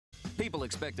People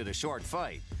expected a short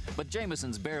fight, but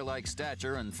Jameson's bear-like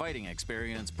stature and fighting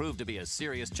experience proved to be a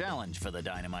serious challenge for the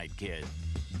Dynamite Kid.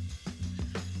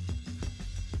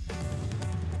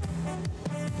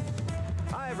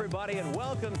 Hi, everybody, and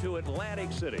welcome to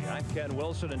Atlantic City. I'm Ken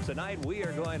Wilson, and tonight we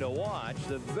are going to watch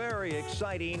the very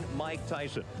exciting Mike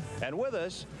Tyson. And with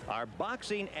us, our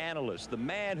boxing analyst, the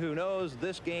man who knows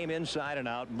this game inside and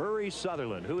out, Murray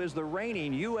Sutherland, who is the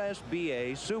reigning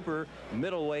USBA super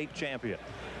middleweight champion.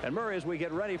 And Murray, as we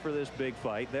get ready for this big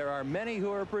fight, there are many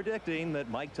who are predicting that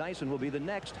Mike Tyson will be the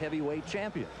next heavyweight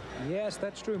champion. Yes,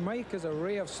 that's true. Mike is a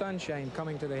ray of sunshine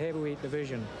coming to the heavyweight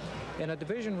division, in a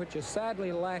division which is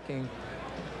sadly lacking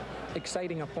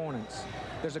exciting opponents.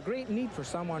 There's a great need for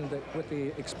someone that, with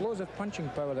the explosive punching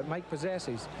power that Mike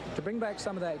possesses, to bring back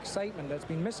some of that excitement that's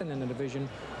been missing in the division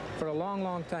for a long,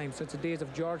 long time, since the days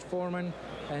of George Foreman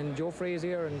and Joe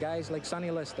Frazier and guys like Sonny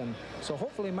Liston. So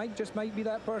hopefully Mike just might be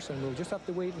that person. We'll just have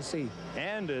to wait and see.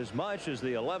 And as much as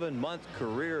the 11-month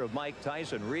career of Mike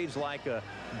Tyson reads like a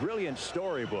brilliant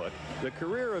storybook, the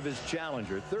career of his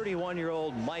challenger,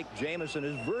 31-year-old Mike Jameson,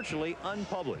 is virtually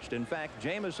unpublished. In fact,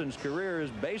 Jameson's career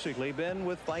has basically been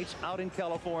with fights out in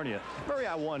California. Murray,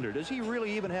 I wonder, does he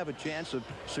really even have a chance of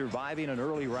surviving an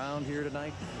early round here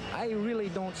tonight? I really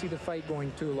don't see the fight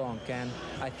going too long, Ken.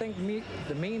 I think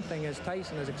the main thing is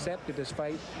Tyson has accepted this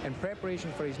fight in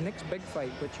preparation for his next big fight,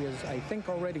 which is, I think,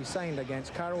 already signed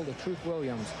against Carl the Truth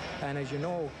Williams. And as you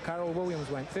know, Carl Williams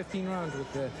went 15 rounds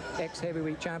with the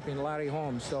ex-heavyweight champion Larry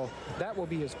Holmes, so that will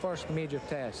be his first major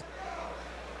test.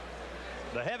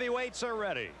 The heavyweights are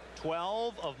ready.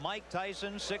 12 of Mike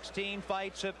Tyson's 16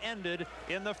 fights have ended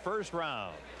in the first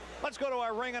round. Let's go to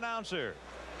our ring announcer,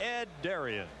 Ed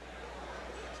Darien.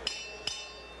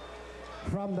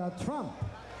 From the Trump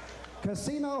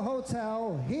Casino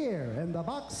Hotel here in the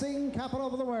boxing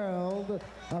capital of the world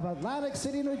of Atlantic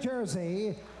City, New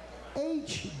Jersey,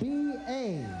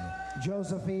 HBA,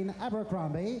 Josephine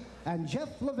Abercrombie and Jeff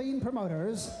Levine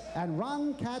Promoters and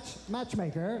Ron Catch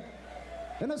Matchmaker,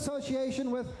 in association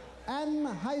with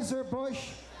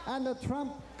Anheuser-Busch and the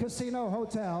Trump Casino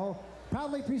Hotel,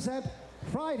 proudly present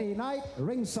Friday Night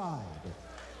Ringside.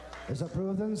 Is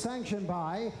approved and sanctioned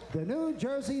by the New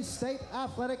Jersey State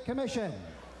Athletic Commission,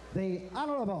 the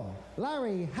Honorable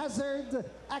Larry Hazard,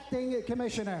 Acting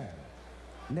Commissioner,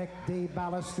 Nick D.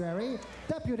 Balistreri,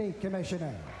 Deputy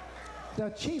Commissioner.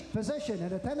 The chief physician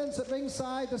in attendance at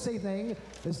ringside this evening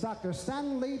is Dr.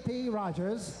 Stanley P.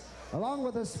 Rogers, along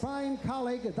with his fine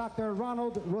colleague, Dr.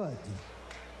 Ronald Wood.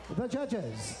 The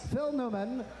judges, Phil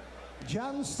Newman,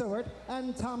 John Stewart,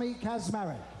 and Tommy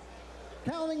Kazmarek.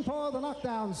 Counting for the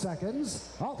knockdown seconds,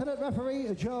 alternate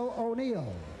referee Joe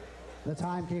O'Neill. The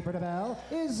timekeeper to bell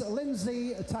is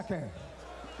Lindsey Tucker.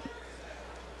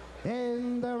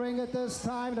 In the ring at this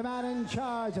time, the man in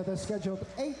charge of the scheduled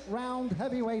 8-round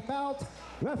heavyweight bout,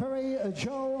 referee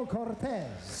Joe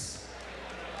Cortez.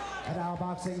 And now,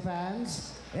 boxing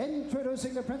fans,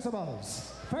 introducing the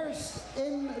principals. First,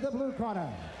 in the blue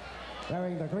corner,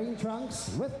 wearing the green trunks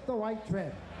with the white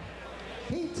trim.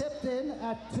 He tipped in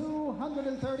at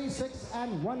 236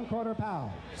 1/4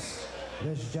 pounds.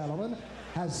 This gentleman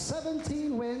has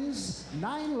 17 wins,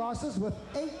 9 losses with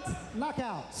 8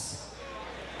 knockouts.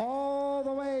 All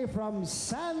the way from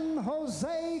San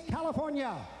Jose,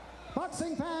 California.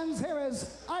 Boxing fans, here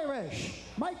is Irish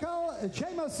Michael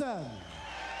Jameson.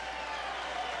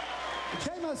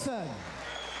 Jameson.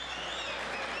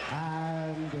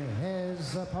 And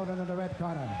his opponent in the red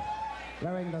corner,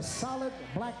 wearing the solid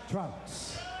black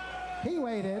trunks. He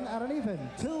weighed in at an even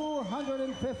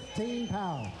 215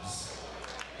 pounds.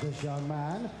 This young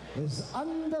man is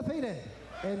undefeated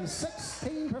in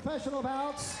 16 professional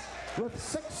bouts with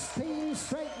 16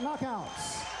 straight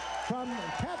knockouts. From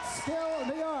Catskill,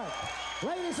 New York,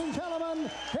 ladies and gentlemen,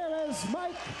 here is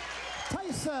Mike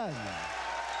Tyson.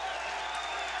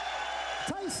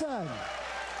 Tyson.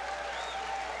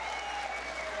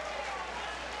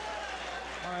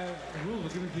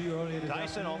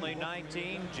 Tyson only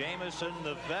 19, Jameson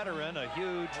the veteran, a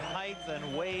huge height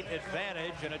and weight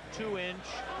advantage and a 2-inch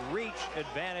reach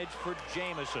advantage for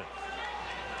Jameson.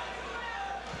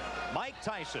 Mike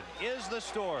Tyson is the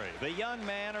story. The young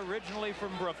man originally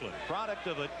from Brooklyn, product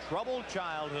of a troubled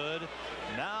childhood,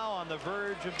 now on the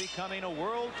verge of becoming a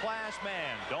world-class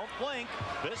man. Don't blink.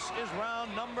 This is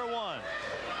round number 1.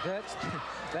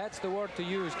 That's the word to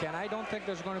use, Ken. I don't think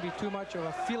there's going to be too much of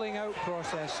a feeling out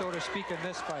process, so to speak, in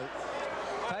this fight.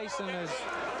 Tyson is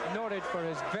noted for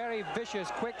his very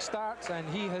vicious quick starts, and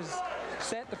he has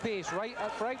set the pace right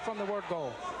from the word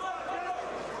go.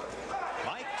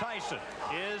 Mike Tyson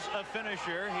is a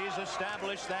finisher. He's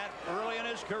established that early in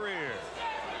his career.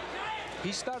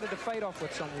 He started the fight off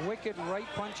with some wicked right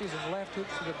punches and left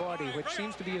hooks to the body, which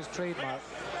seems to be his trademark.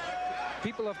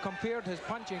 People have compared his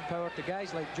punching power to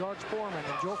guys like George Foreman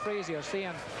and Joe Frazier,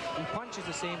 saying he punches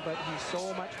the same, but he's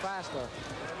so much faster.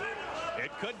 It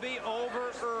could be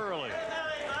over early.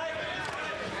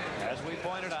 As we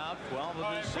pointed out, 12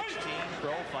 of his 16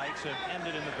 pro fights have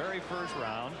ended in the very first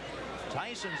round.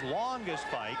 Tyson's longest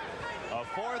fight, a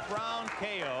 4th round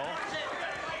KO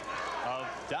of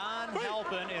Don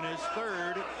Halpin in his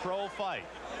 3rd pro fight.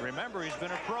 Remember, he's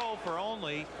been a pro for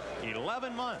only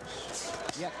 11 months.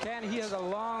 Yeah, Ken, he has a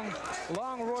long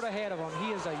road ahead of him.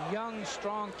 He is a young,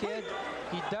 strong kid.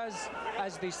 He does,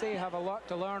 as they say, have a lot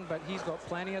to learn, but he's got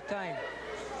plenty of time.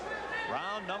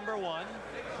 Round number 1.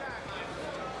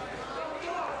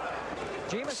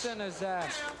 Jameson is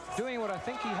doing what I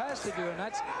think he has to do, and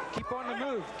that's keep on the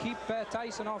move, keep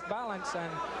Tyson off balance,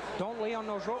 and don't lay on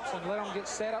those ropes and let him get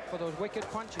set up for those wicked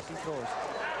punches he throws.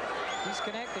 He's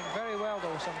connecting very well,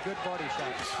 though, with some good body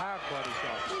shots, hard body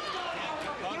shots.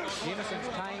 Jameson's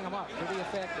tying him up pretty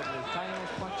effectively, tying those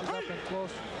punches up in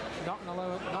close, not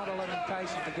allowing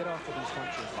Tyson to get off of these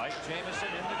punches. Mike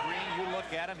Jameson in the green. You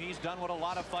look at him, he's done what a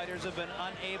lot of fighters have been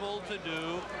unable to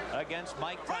do against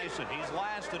Mike Tyson. He's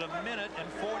lasted 1 minute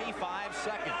and 45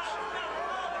 seconds.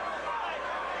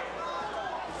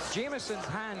 Jameson's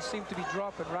hands seem to be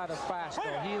dropping rather fast,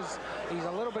 though. He's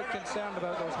a little bit concerned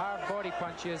about those hard body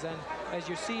punches, and as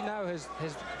you see now,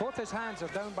 both his hands are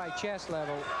down by chest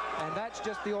level, and that's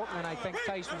just the opening I think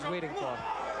Tyson's waiting for.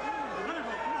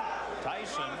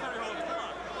 Tyson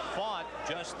fought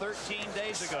just 13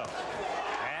 days ago,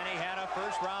 and he had a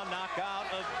first-round knockout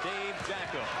of Dave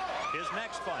Jacko. His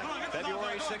next fight,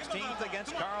 February 16th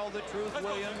against Carl the Truth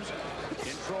Williams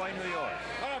in Troy, New York.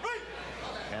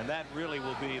 And that really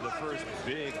will be the first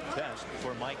big test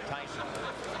for Mike Tyson.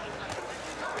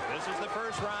 This is the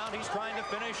first round. He's trying to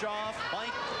finish off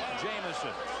Mike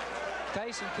Jameson.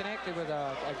 Tyson connected with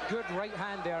a good right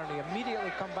hand there, and he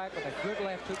immediately come back with a good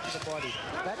left hook to the body.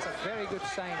 That's a very good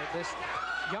sign that this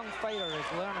young fighter is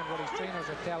learning what his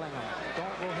trainers are telling him.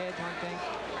 Don't go head hunting.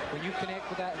 When you connect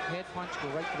with that head punch,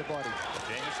 go right to the body.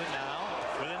 Jameson now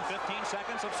within 15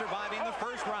 seconds of surviving the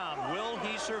first round. Will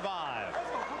he survive?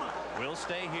 We'll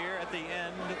stay here at the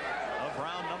end of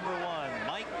round number 1.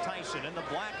 Mike Tyson in the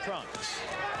black trunks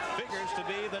figures to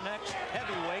be the next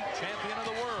heavyweight champion of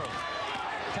the world.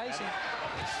 Tyson,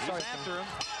 he's after him,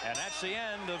 and that's the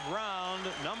end of round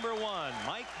number 1.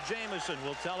 Mike Jameson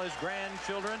will tell his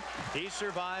grandchildren he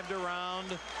survived a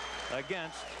round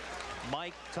against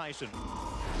Mike Tyson.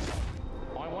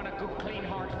 I want a good, clean,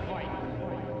 hard fight.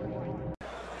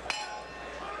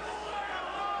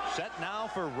 Set now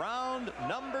for round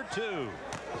number 2.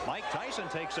 Mike Tyson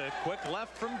takes a quick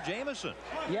left from Jameson.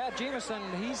 Yeah, Jameson,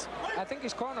 I think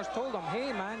his corners told him,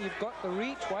 hey man, you've got the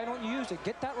reach, why don't you use it?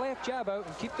 Get that left jab out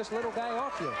and keep this little guy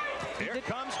off you. Here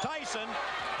comes Tyson.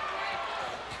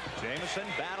 Jameson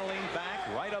battling back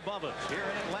right above us here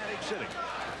in Atlantic City.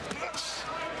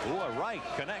 Ooh, a right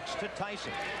connects to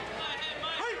Tyson.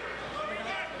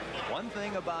 One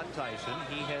thing about Tyson,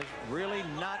 he has really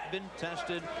not been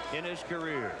tested in his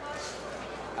career.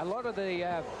 A lot of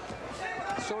the,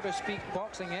 so to speak,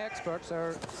 boxing experts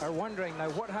are wondering now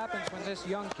what happens when this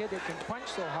young kid who can punch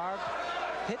so hard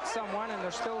hits someone and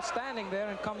they're still standing there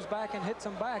and comes back and hits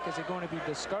them back. Is he going to be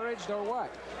discouraged or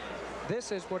what?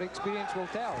 This is what experience will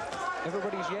tell.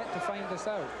 Everybody's yet to find this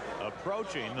out.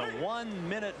 Approaching the 1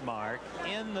 minute mark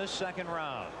in the second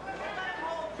round.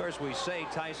 Of course, we say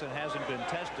Tyson hasn't been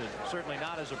tested, certainly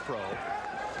not as a pro.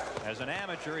 As an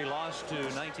amateur, he lost to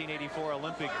 1984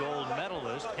 Olympic gold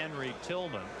medalist Henry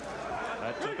Tillman.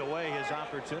 That took away his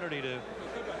opportunity to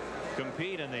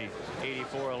compete in the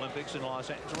 '84 Olympics in Los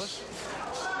Angeles.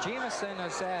 Jameson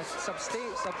has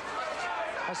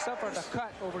suffered a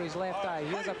cut over his left eye.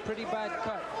 He has a pretty bad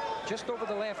cut just over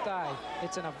the left eye.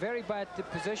 It's in a very bad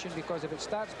position because if it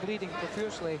starts bleeding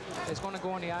profusely, it's going to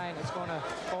go in the eye and it's going to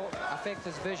affect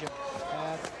his vision.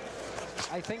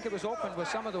 I think it was opened with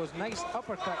some of those nice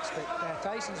uppercuts that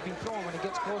Tyson's been throwing when he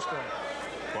gets close to him.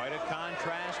 Quite a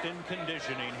contrast in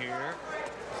conditioning here.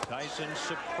 Tyson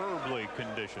superbly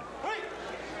conditioned.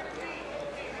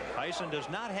 Tyson does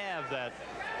not have that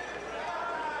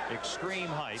extreme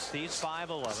height. He's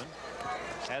 5'11",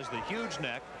 has the huge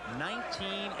neck,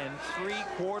 19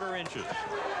 3/4 inches.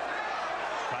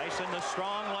 Tyson, the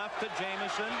strong left to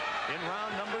Jameson in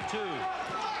round number 2.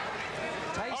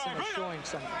 Tyson is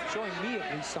showing me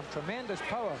at least some tremendous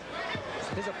power.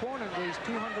 His opponent weighs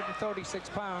 236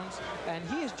 pounds, and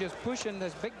he is just pushing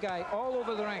this big guy all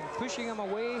over the ring, pushing him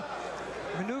away,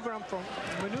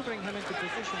 maneuvering him into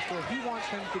positions where he wants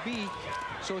him to be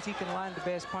so as he can land the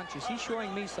best punches. He's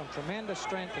showing me some tremendous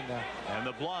strength in there. And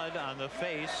the blood on the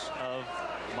face of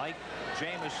Mike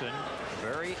Jameson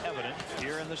very evident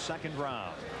here in the second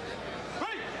round.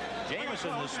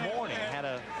 Jameson this morning had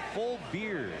a full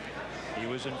beard. He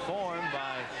was informed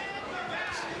by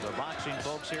the boxing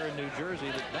folks here in New Jersey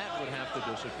that that would have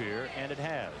to disappear, and it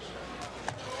has.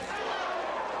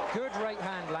 Good right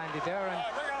hand landed there,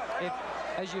 and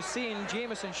as you've seen,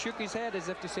 Jameson shook his head as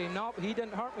if to say, no, he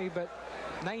didn't hurt me, but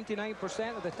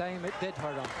 99% of the time it did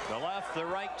hurt him. The left, the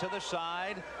right to the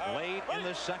side late in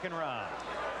the second round.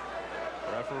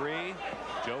 Referee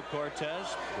Joe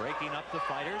Cortez breaking up the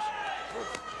fighters.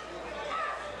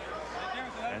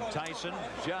 And Tyson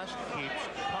just keeps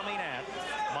coming at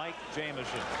Mike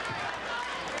Jameson.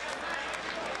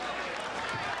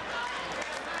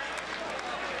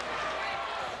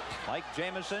 Mike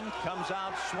Jameson comes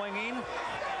out swinging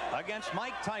against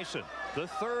Mike Tyson. The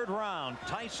third round.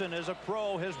 Tyson, as a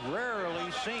pro, has rarely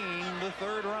seen the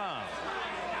third round.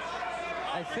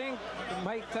 I think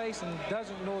Mike Tyson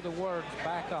doesn't know the words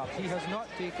back up. He has not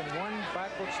taken one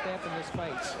backward step in this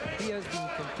fight. He has been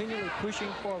continually pushing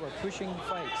forward, pushing the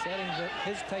fight, setting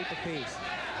his type of pace.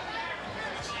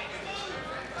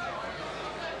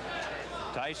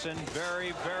 Tyson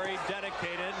very, very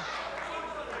dedicated.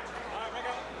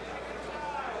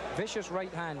 Vicious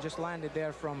right hand just landed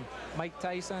there from Mike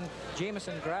Tyson.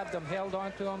 Jameson grabbed him, held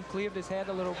on to him, cleared his head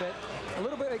a little bit. A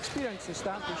little bit of experience is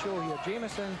starting to show here.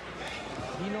 Jameson,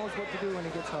 he knows what to do when he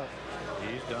gets hurt.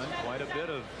 He's done quite a bit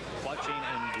of clutching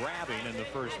and grabbing in the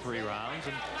first three rounds.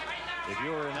 And if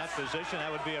you were in that position,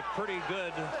 that would be a pretty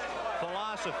good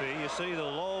philosophy. You see the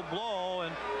low blow,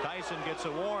 and Tyson gets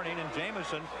a warning, and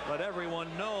Jameson let everyone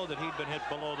know that he'd been hit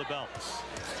below the belt.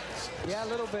 Yeah, a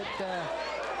little bit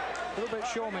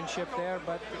showmanship there,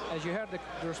 but as you heard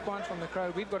the response from the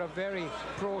crowd, we've got a very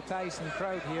pro-Tyson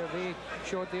crowd here. They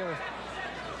showed their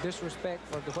disrespect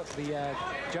for the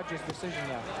judge's decision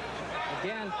there.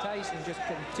 Again, Tyson just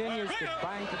continues to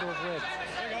bang to those ribs.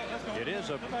 It is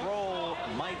a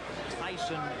pro-Mike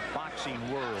Tyson boxing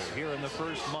world here in the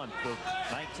first month of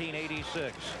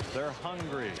 1986. They're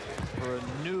hungry for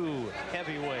a new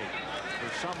heavyweight,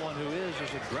 for someone who is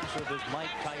as aggressive as Mike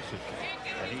Tyson.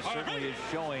 And he certainly is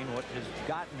showing what has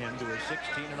gotten him to a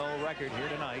 16-0 record here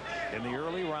tonight in the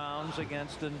early rounds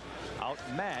against an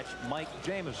outmatched Mike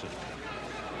Jameson.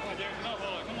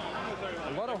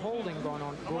 A lot of holding going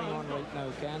on right now,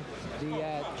 Ken.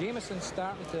 The Jameson's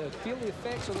starting to feel the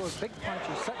effects of those big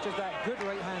punches, such as that good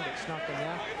right hand that snuck in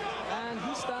there. And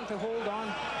he's starting to hold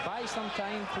on, buy some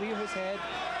time, clear his head.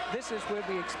 This is where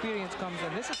the experience comes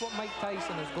in. This is what Mike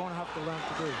Tyson is going to have to learn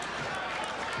to do.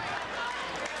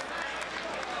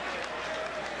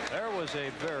 There was a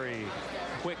very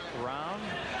quick round.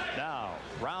 Now,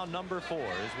 round number 4,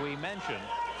 as we mentioned,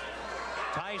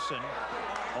 Tyson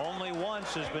only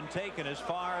once has been taken as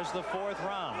far as the 4th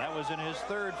round. That was in his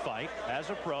 3rd fight as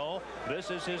a pro. This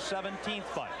is his 17th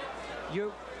fight.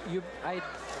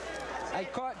 I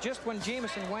caught just when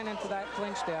Jameson went into that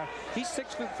clinch there. He's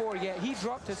 6'4", yet he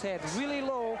dropped his head really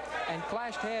low and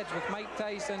clashed heads with Mike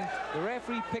Tyson. The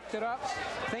referee picked it up,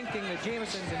 thinking that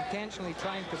Jameson's intentionally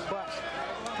trying to butt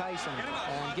Tyson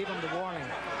and gave him the warning.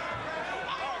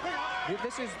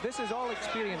 This is all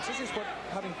experience. This is what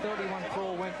having 31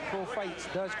 pro fights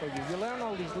does for you. You learn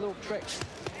all these little tricks.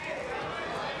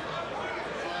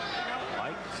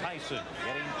 Mike Tyson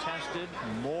getting tested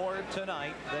more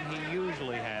tonight than he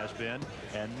usually has been,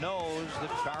 and knows that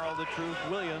Charles the Truth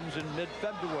Williams in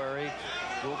mid-February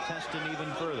will test him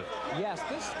even further. Yes,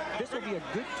 this will be a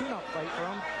good tune-up fight for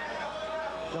him.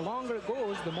 The longer it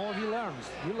goes, the more he learns.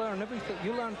 You learn everything.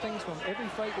 You learn things from every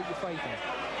fight that you fight in.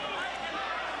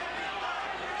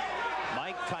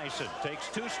 Mike Tyson takes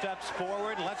 2 steps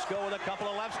forward. Let's go with a couple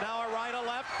of lefts. Now a right, a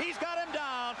left. He's got him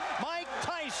down. Mike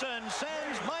Tyson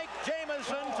sends Mike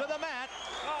Jameson to the mat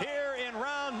here in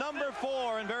round number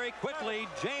 4. And very quickly,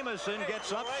 Jameson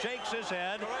gets up, shakes his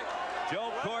head.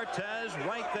 Joe Cortez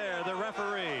right there, the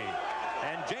referee.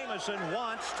 And Jameson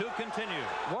wants to continue.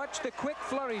 Watch the quick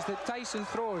flurries that Tyson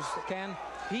throws, Ken.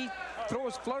 He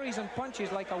throws flurries and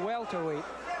punches like a welterweight.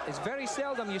 It's very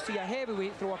seldom you see a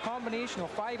heavyweight throw a combination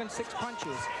of 5 and 6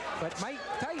 punches, but Mike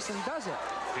Tyson does it.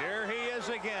 Here he is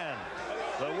again.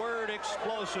 The word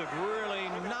explosive, really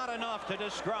not enough to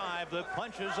describe the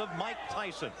punches of Mike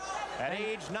Tyson. At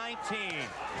age 19,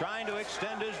 trying to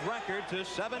extend his record to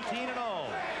 17-0.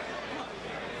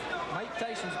 Mike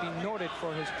Tyson's been noted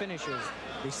for his finishes.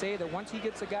 They say that once he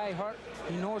gets a guy hurt,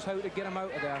 he knows how to get him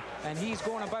out of there, and he's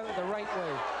going about it the right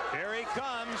way. Here he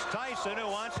comes, Tyson, who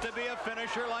wants to be a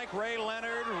finisher like Ray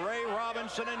Leonard, Ray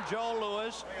Robinson, and Joe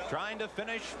Louis, trying to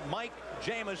finish Mike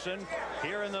Jameson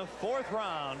here in the 4th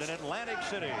round in Atlantic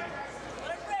City.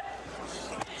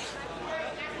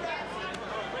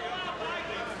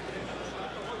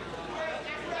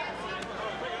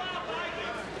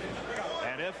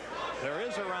 And if there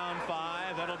is a round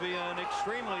 5, that'll be an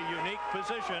extremely unique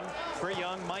position for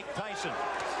young Mike Tyson.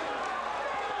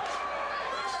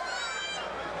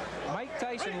 Mike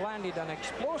Tyson landed an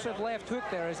explosive left hook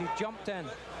there as he jumped in.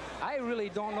 I really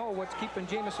don't know what's keeping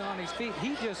Jameson on his feet.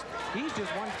 He's just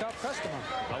one tough customer.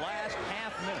 The last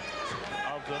half minute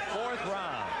of the 4th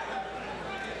round.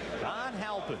 Don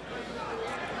Halpin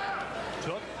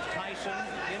took Tyson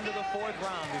into the 4th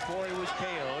round before he was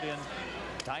KO'd in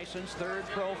Tyson's 3rd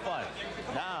pro fight.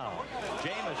 Now,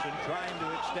 Jameson trying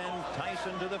to extend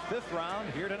Tyson to the 5th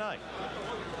round here tonight.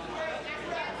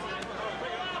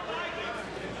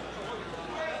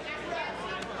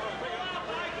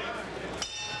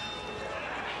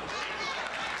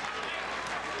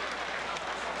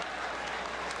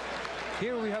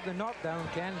 Here we have the knockdown,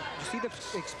 Ken. You see the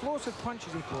explosive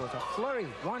punches he throws. A flurry.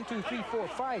 1, 2, 3, 4,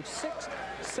 5, 6,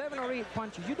 7 or 8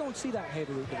 punches. You don't see that in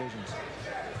heavyweight divisions.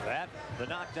 That, the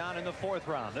knockdown in the 4th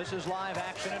round. This is live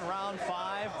action in round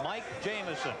 5. Mike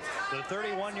Jameson, the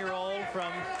 31-year-old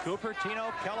from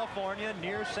Cupertino, California,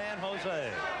 near San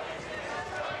Jose.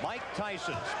 Mike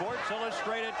Tyson, Sports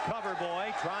Illustrated cover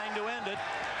boy, trying to end it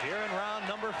here in round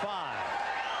number 5.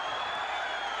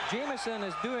 Jameson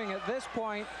is doing at this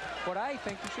point what I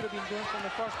think he should have been doing from the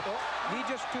first. He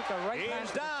just took a right hand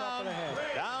to the top of the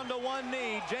head. Down to one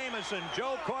knee, Jameson.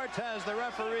 Joe Cortez, the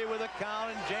referee, with a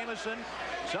count, and Jameson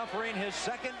suffering his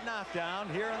 2nd knockdown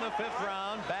here in the 5th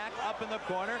round, back up in the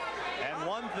corner. And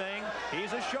one thing,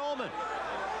 he's a showman.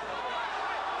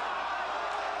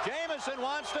 Jameson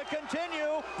wants to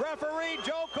continue. Referee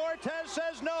Joe Cortez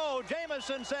says no.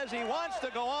 Jameson says he wants to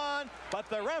go on, but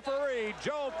the referee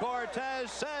Joe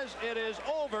Cortez says it is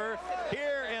over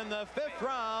here in the 5th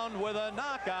round with a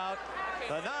knockout.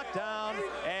 The knockdown,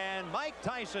 and Mike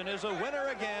Tyson is a winner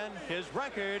again. His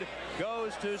record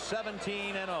goes to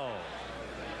 17-0.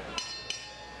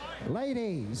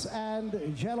 Ladies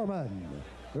and gentlemen,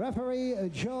 referee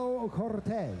Joe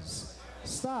Cortez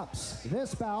stops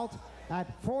this bout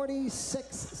at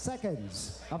 46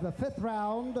 seconds of the 5th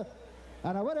round,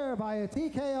 and a winner by a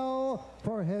TKO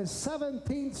for his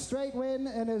 17th straight win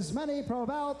in his many pro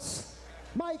bouts,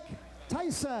 Mike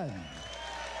Tyson.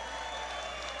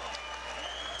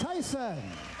 Tyson.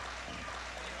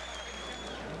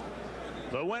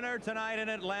 The winner tonight in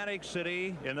Atlantic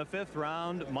City in the 5th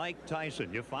round, Mike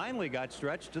Tyson. You finally got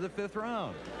stretched to the 5th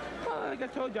round. Well, like I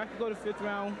told you, I could go to 5th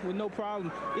round with no problem.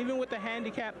 Even with the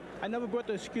handicap, I never brought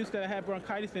the excuse that I had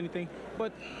bronchitis or anything,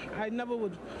 but I never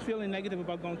was feeling negative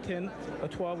about going 10 or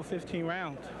 12 or 15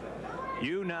 rounds.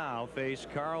 You now face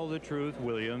Carl the Truth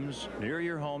Williams near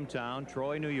your hometown,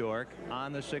 Troy, New York,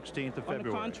 on the 16th of February. On the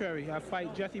contrary, I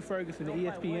fight Jesse Ferguson, the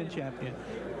ESPN champion.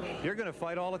 You're going to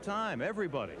fight all the time,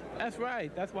 everybody. That's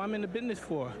right. That's what I'm in the business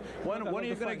for. When are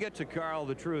you going to get to Carl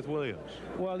the Truth Williams?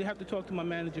 Well, you have to talk to my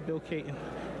manager, Bill Caton.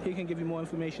 He can give you more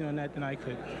information on that than I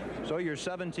could. So you're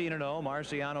 17-0.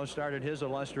 Marciano started his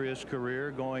illustrious career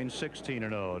going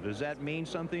 16-0. Does that mean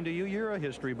something to you? You're a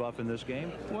history buff in this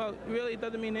game. Well, really, it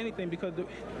doesn't mean anything because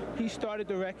he started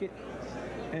the record,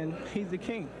 and he's the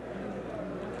king.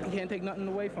 You can't take nothing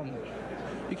away from him.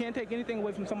 You can't take anything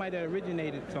away from somebody that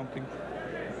originated something.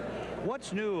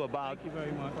 What's new about Thank you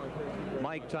very much.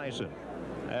 Mike Tyson?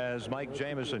 As Mike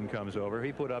Jameson comes over,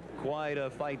 he put up quite a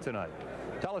fight tonight.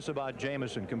 Tell us about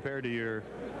Jameson compared to your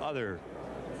other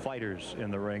fighters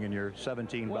in the ring in your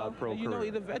 17-bout pro career. You know,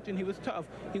 he's a veteran. He was tough.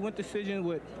 He went decision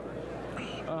with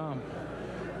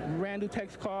Randall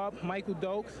Tex Cobb, Michael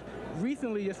Dokes.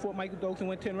 Recently just fought Michael Dokes and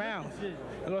went 10 rounds.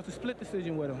 I lost a split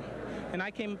decision with him. And I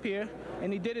came up here,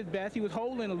 and he did his best. He was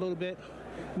holding a little bit,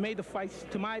 made the fights,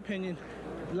 to my opinion,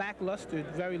 lackluster,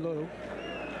 very little.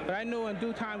 But I knew in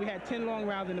due time we had 10 long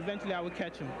rounds, and eventually I would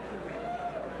catch him.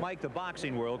 Mike, the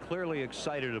boxing world clearly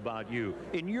excited about you.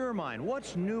 In your mind,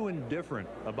 what's new and different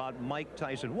about Mike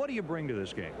Tyson? What do you bring to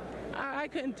this game? I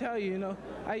couldn't tell you, you know.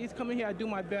 I just come in here, I do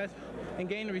my best, and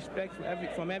gain the respect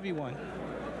from everyone.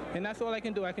 And that's all I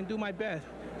can do. I can do my best.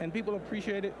 And people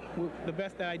appreciate it with the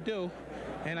best that I do.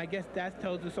 And I guess that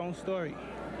tells its own story.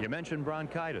 You mentioned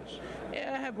bronchitis.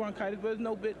 Yeah, I have bronchitis, but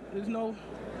there's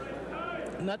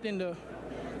nothing to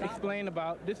explain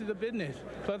about. This is a business.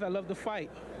 Plus, I love to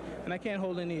fight. and I can't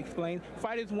hold any explain.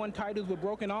 Fighters won titles with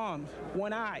broken arms,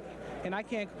 one eye, and I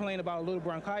can't complain about a little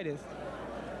bronchitis.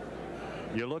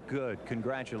 You look good.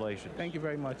 Congratulations. Thank you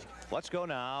very much. Let's go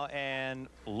now and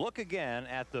look again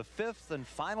at the 5th and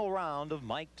final round of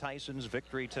Mike Tyson's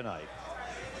victory tonight.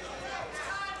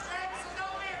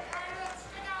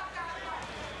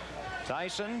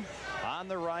 Tyson on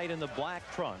the right in the black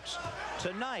trunks.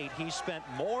 Tonight he spent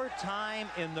more time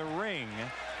in the ring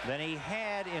than he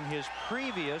had in his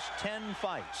previous 10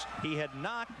 fights. He had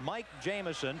knocked Mike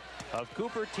Jameson of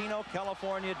Cupertino,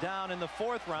 California down in the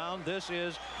 4th round. This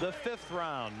is the 5th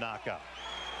round knockout.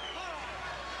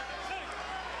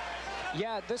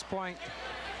 Yeah, at this point,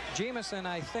 Jameson,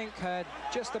 I think, had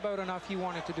just about enough he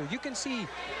wanted to do. You can see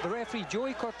the referee,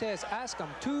 Joey Cortez, ask him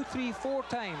 2, 3, 4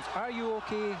 times, are you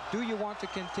okay? Do you want to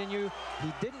continue?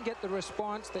 He didn't get the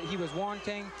response that he was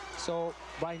wanting. So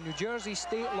by New Jersey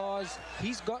state laws,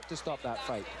 he's got to stop that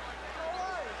fight.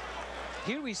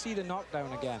 Here we see the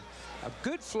knockdown again. A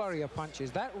good flurry of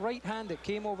punches. That right hand that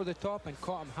came over the top and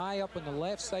caught him high up on the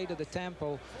left side of the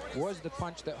temple was the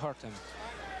punch that hurt him.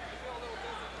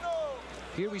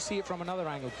 Here we see it from another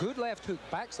angle. Good left hook,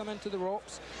 backs him into the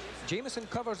ropes. Jameson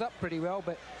covers up pretty well,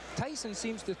 but Tyson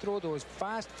seems to throw those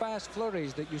fast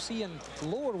flurries that you see in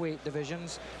lower weight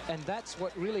divisions, and that's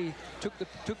what really took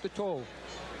the toll.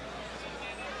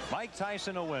 Mike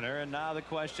Tyson a winner, and now the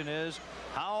question is,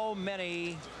 how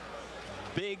many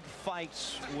big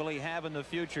fights will he have in the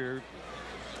future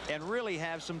and really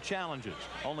have some challenges?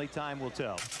 Only time will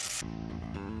tell.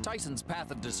 Tyson's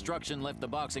path of destruction left the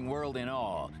boxing world in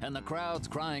awe, and the crowds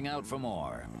crying out for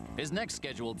more. His next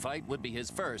scheduled fight would be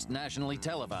his first nationally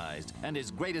televised and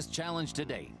his greatest challenge to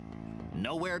date.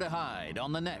 Nowhere to hide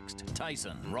on the next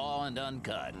Tyson Raw and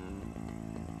Uncut.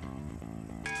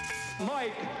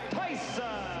 Mike Tyson!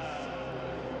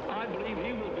 I believe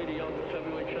he will be the youngest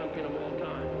heavyweight champion of all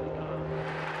time.